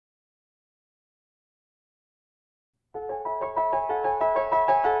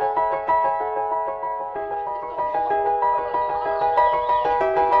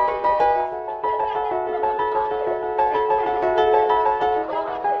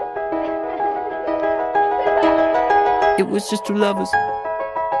It was just two lovers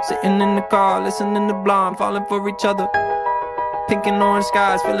sitting in the car, listening to Blonde, falling for each other. Pink and orange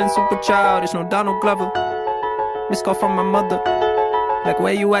skies, feeling super childish. No Donald Glover. Missed call from my mother, like,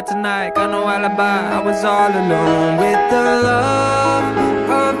 where you at tonight? Got no alibi. I was all alone with the love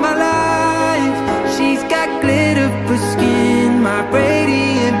of my life. She's got glitter for skin, my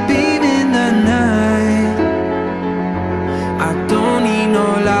radiant beam in the night. I don't need no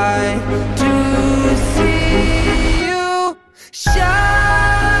light to see you shine.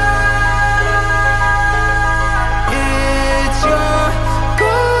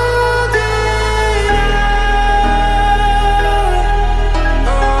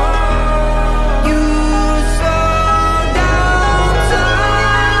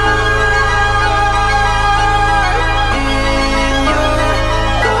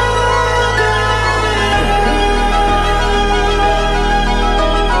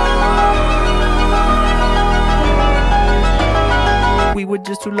 We were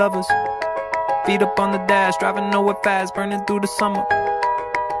just two lovers, feet up on the dash, driving nowhere fast, burning through the summer.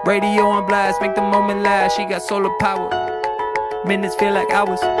 Radio on blast, make the moment last. She got solar power, minutes feel like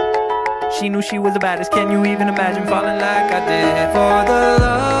hours. She knew she was the baddest. Can you even imagine falling like I did? For the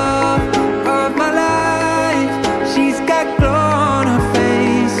love of my life, she's got glow on her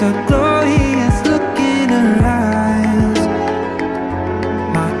face, a glorious look in her eyes.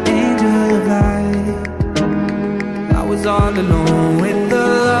 My angel of light. I was all alone with the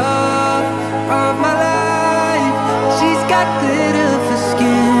love of my life. She's got this